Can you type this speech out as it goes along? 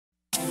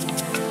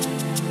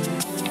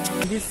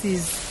this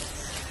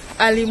is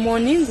early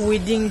morning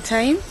weeding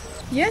time.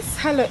 Yes,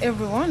 hello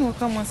everyone,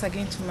 welcome once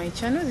again to my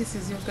channel. This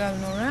is your girl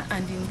Nora,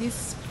 and in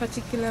this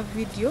particular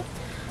video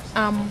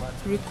I'm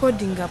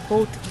recording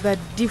about the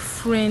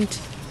different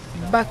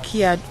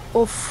backyard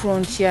or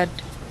front yard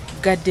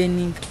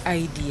gardening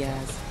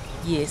ideas.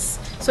 Yes,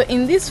 so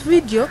in this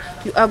video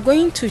you are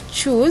going to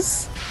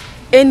choose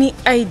any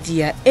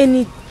idea,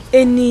 any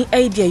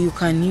idea you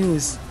can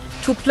use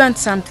to plant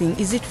something.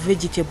 Is it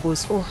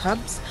vegetables or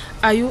herbs?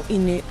 Are you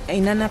in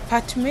an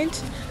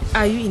apartment?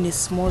 Are you in a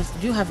small,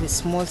 do you have a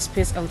small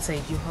space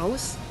outside your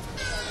house?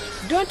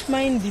 Don't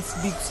mind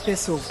this big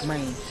space of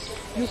mine.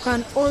 You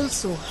can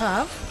also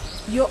have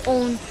your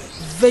own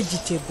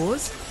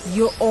vegetables,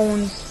 your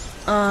own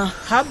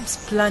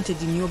herbs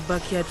planted in your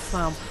backyard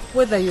farm,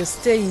 whether you're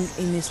staying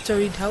in a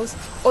storage house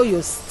or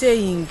you're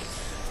staying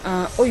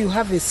or you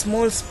have a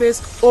small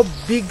space or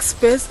big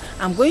space.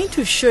 I'm going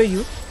to show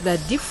you the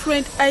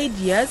different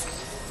ideas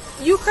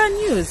you can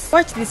use.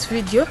 Watch this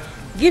video,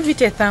 give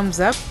it a thumbs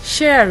up,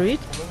 share it,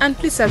 and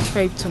please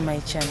subscribe to my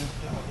channel.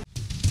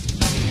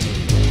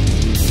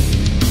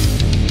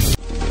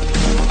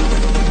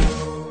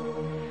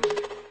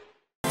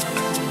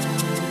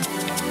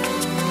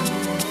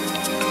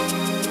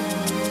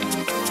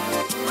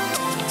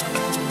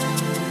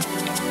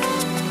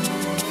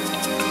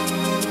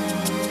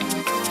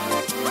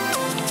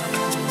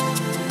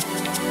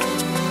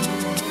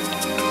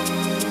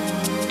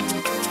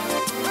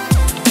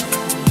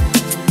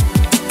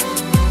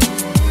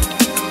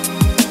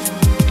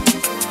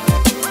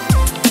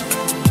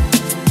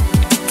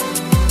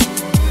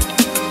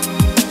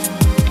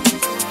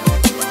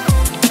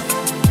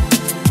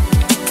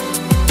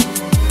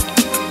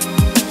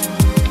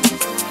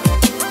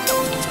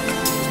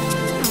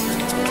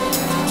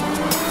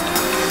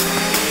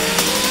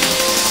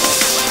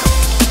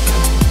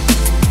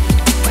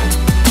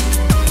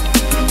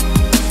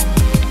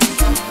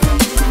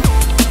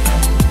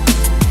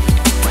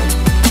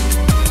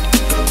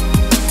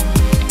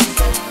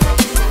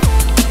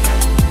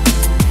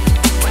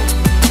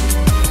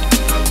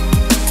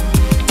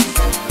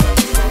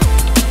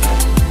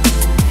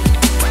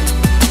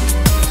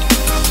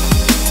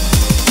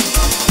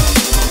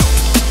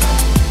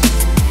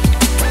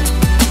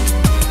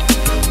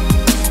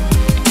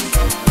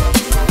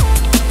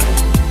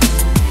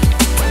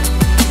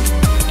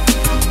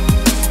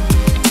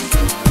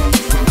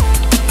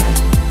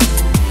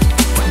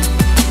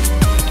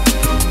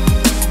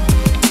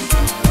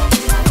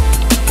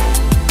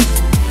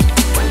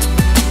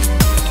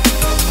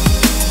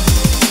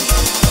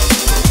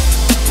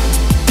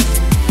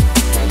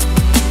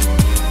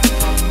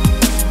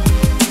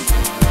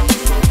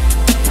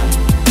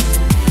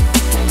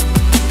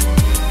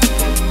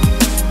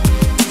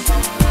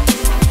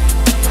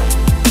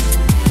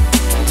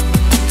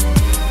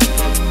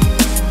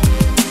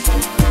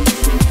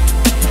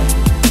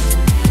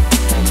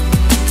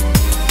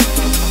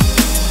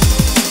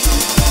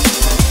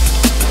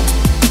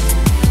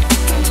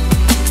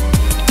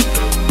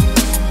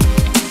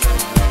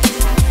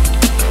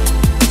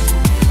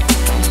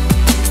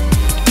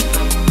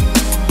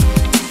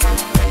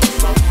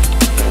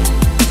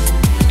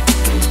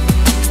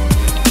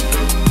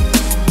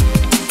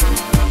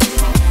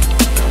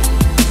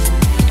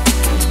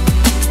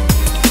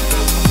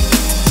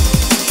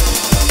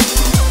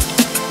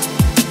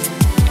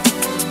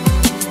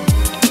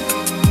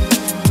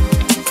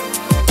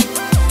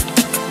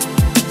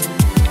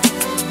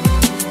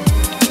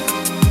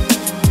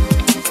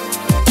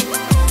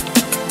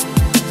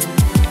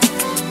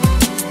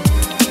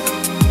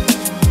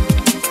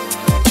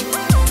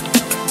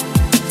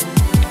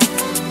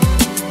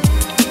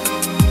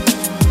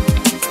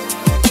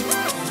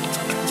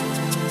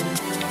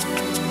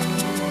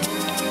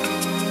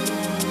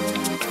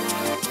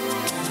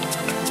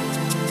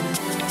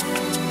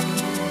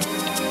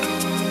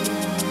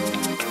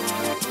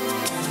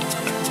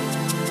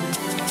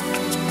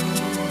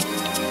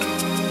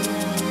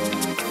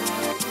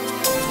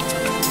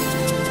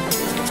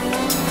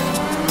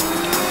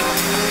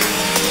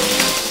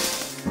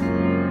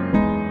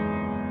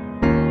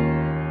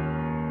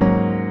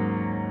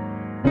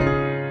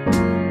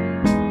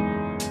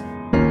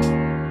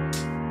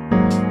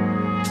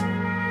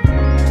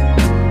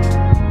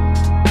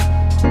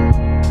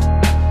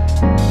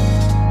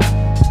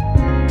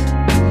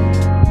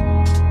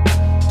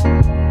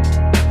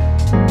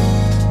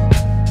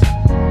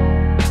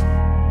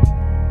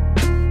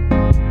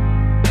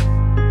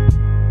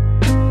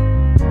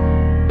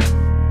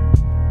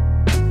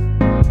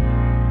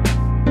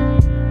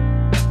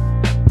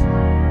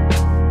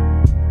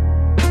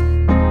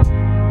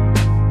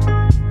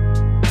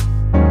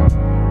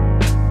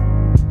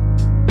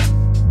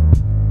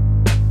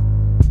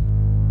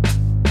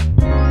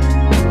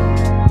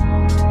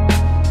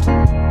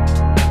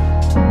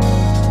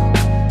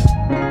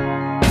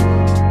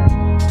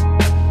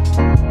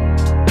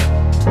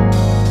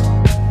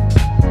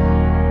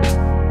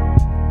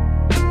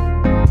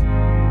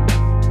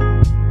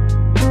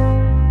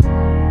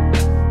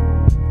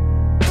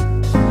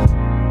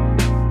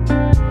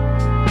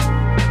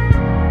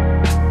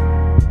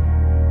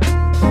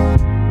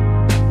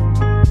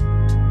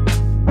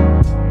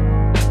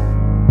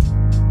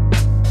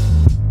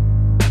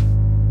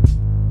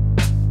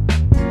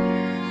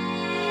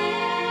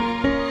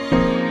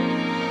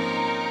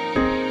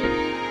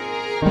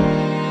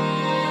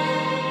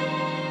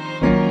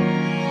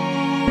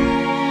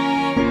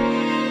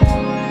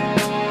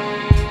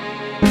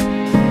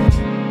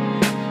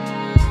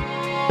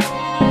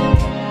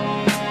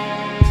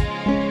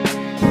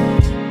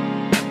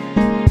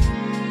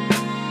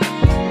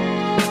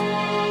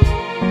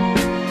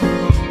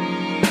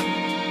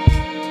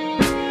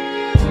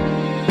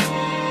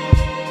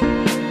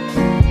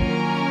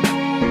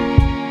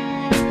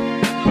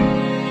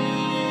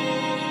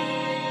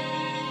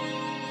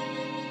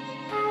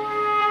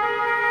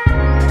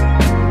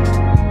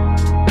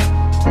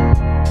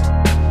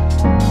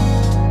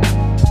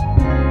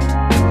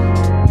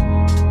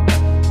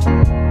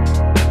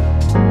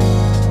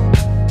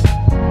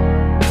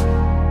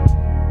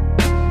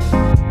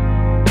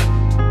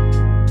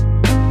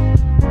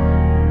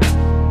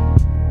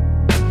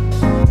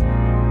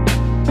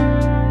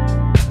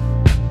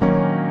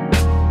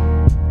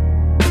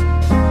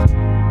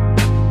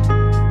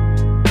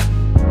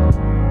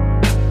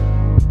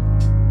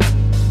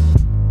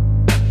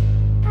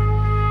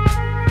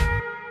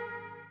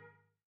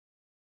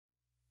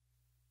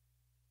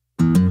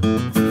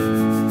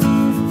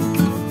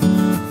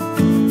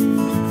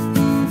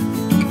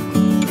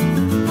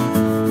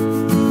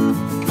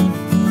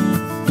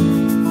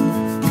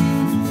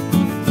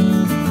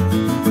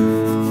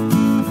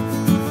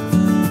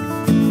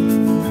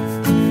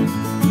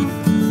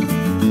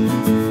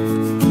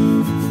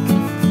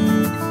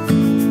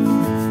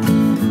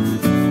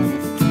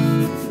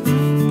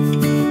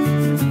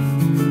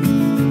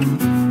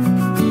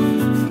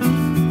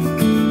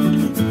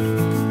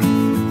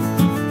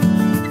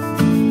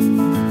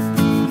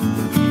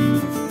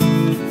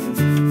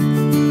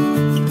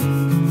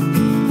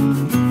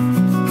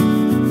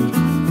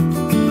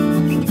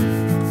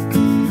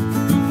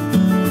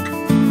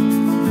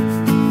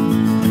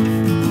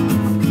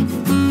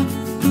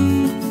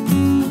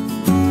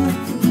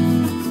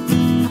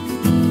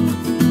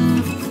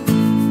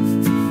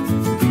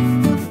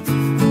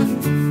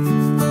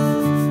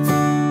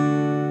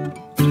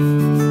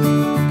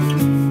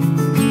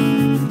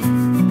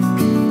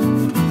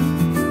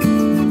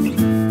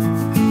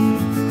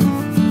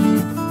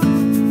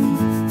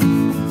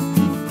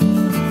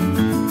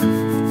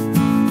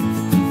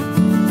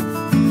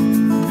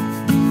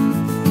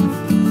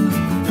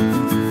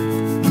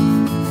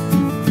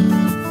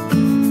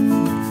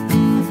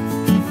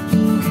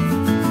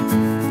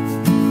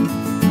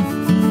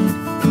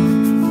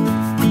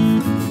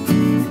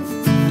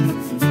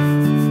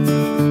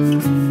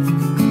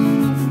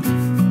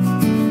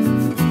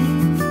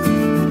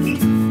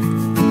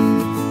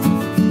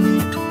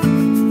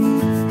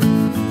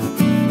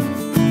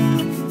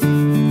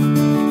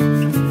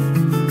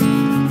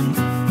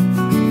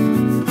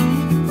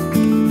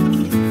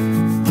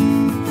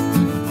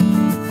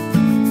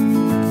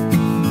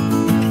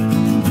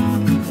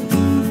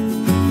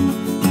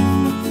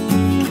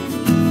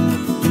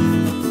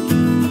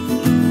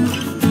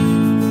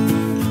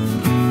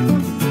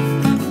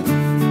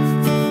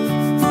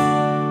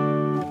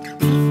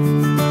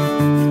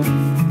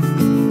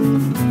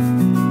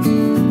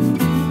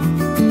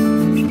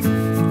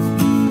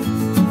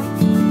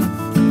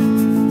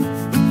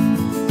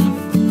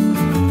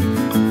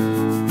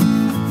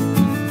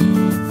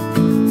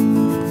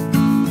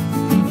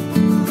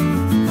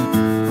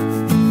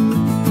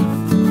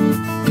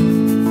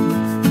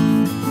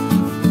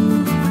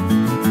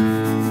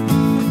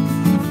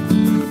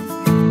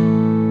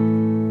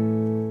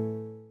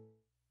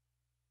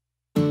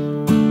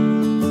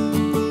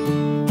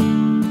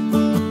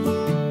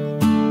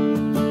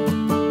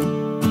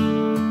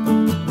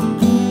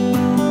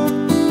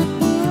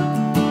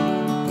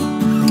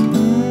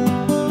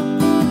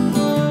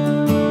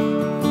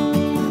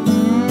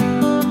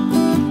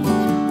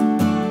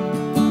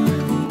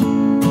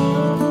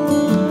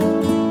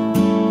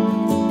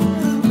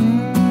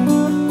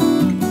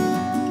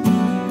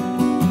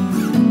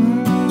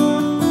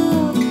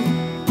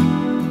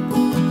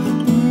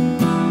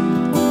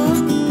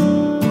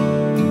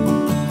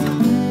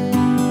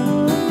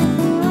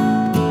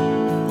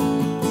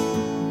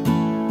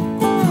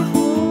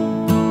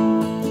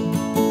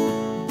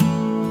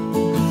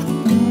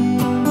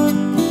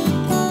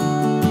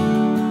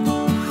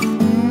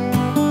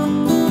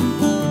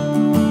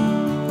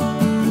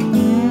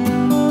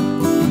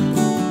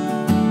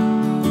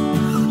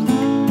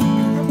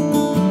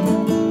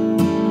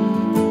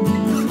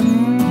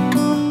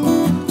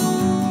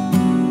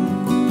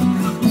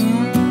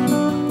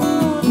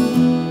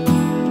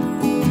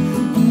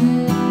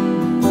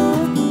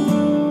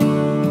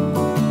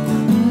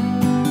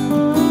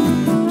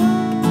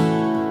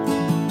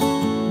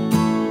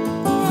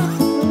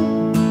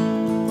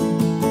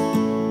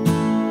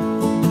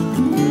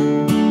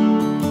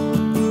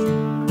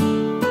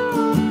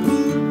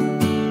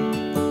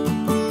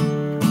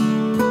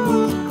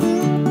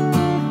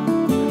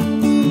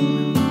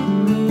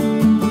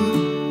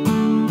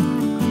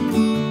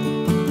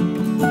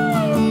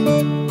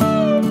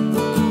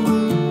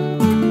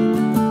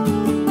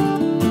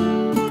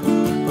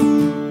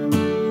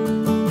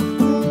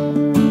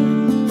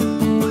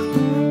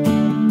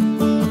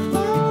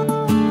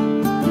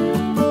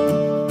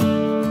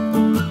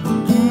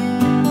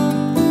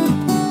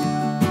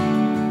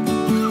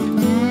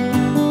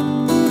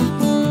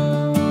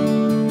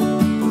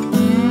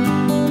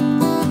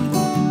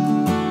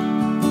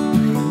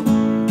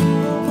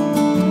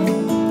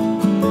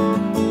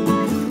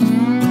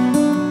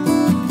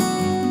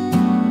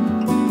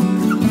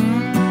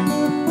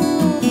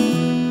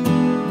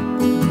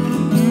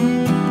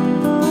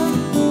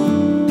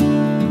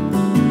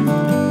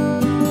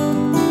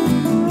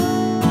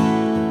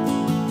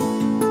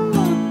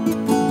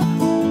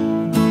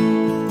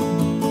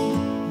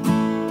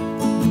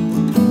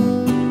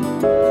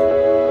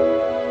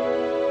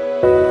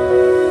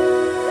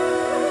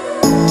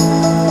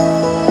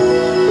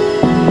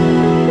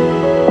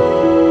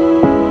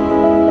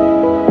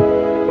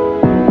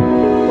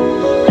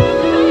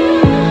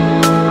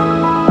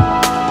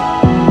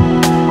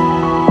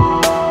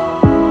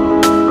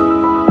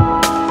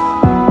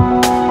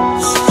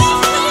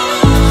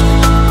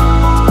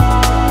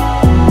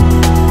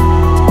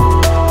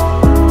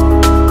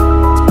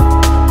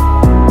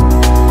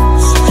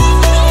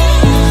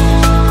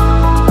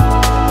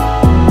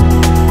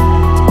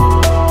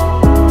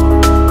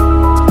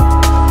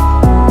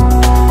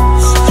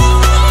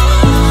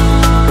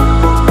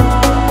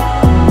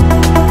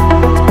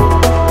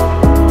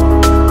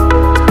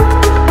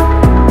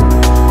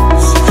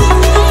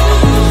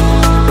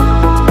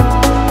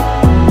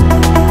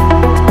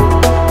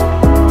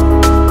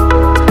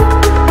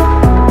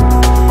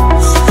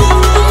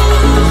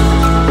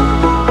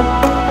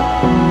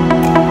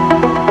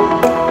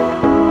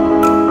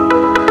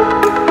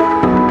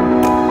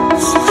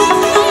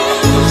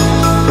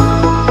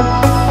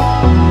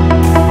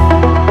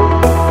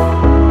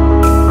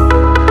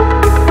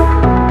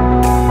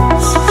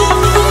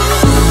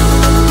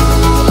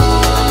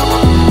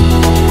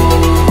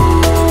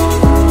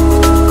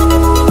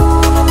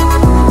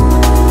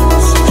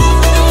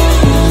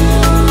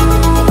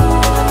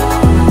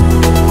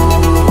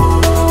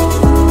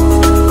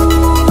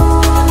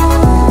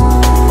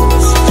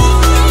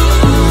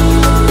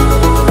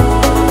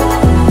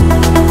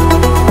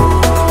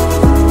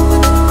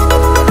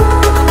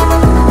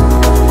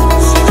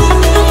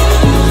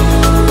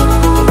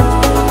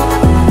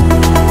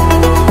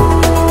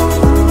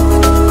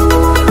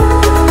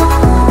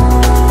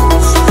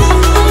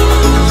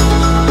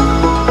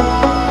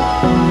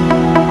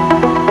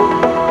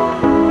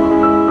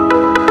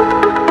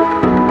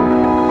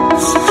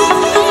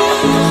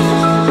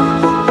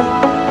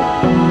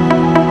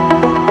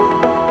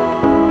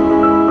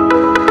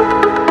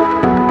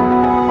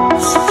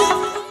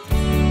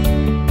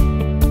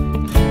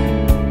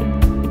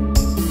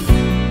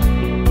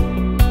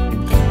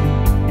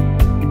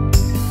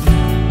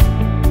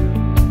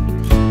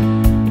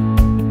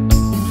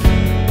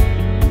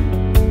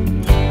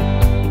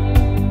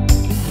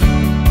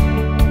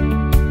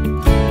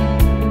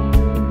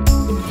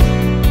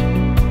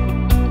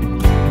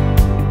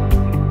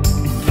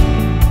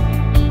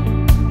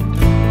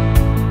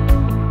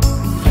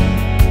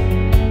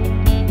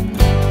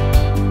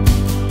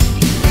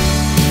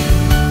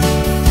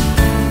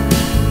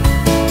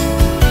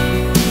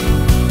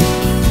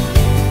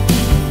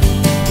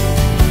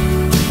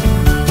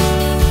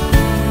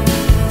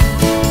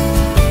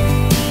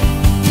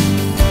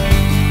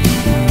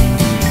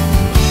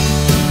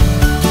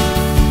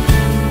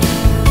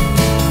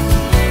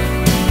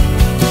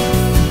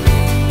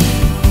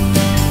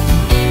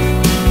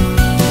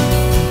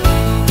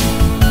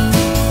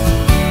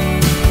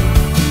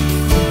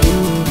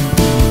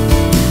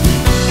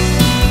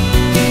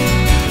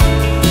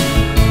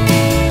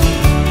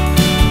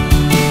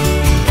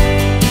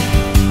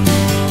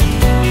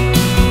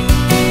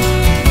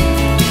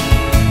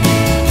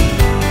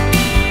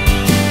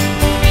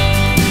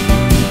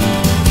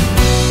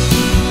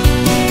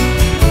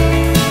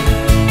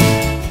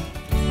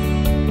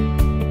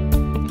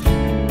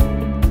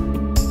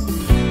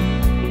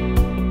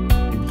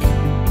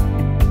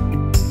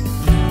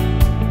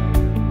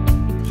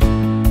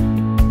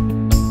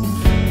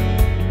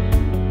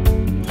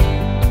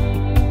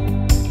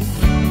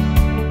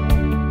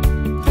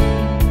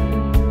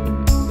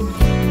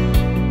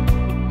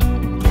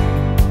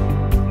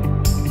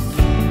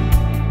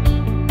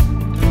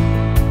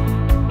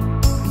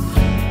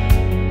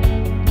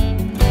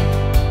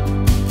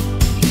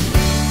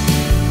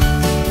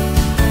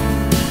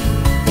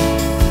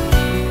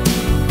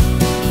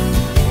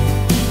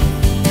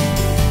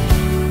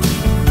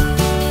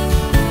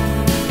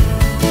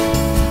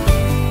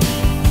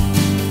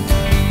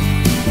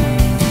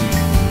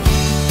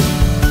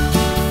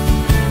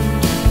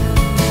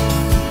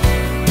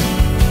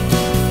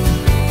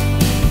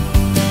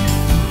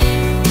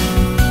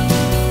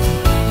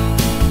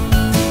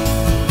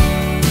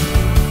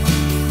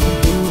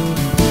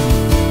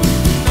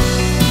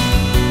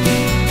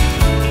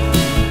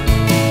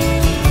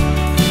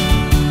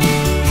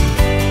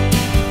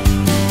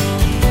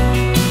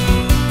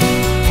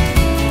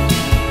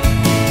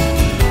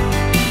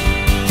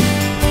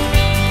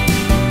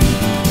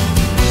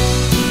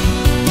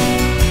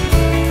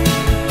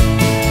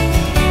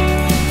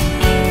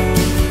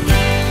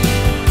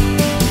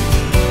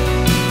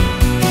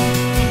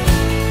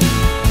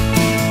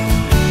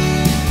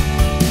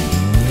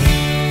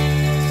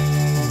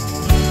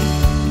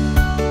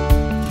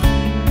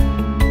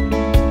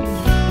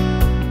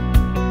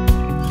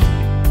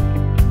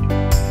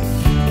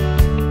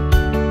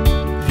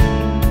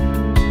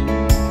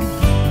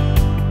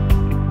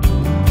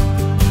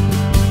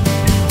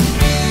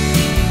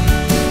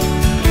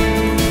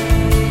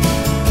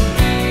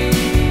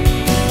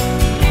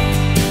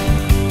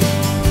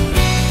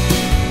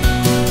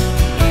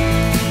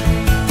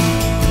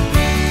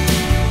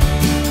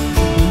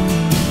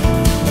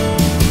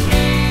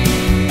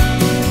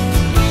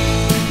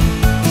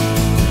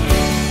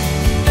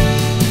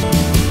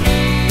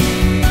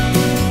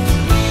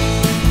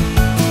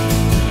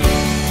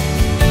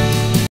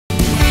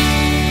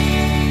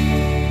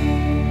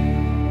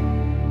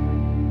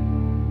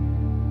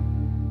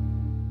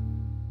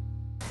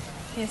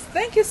 Yes,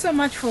 thank you so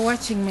much for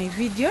watching my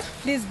video.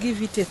 Please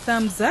give it a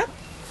thumbs up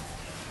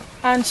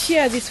and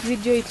share this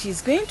video. It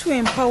is going to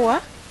empower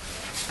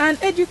and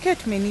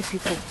educate many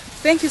people.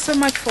 Thank you so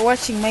much for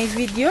watching my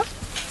video.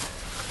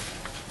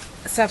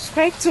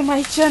 Subscribe to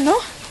my channel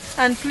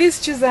and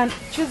please choose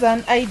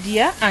an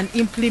idea and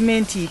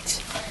implement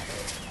it.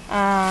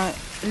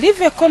 Leave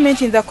a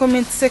comment in the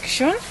comment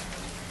section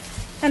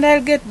and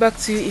I'll get back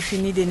to you if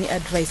you need any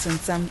advice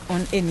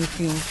on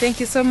anything. Thank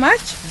you so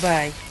much.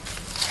 Bye.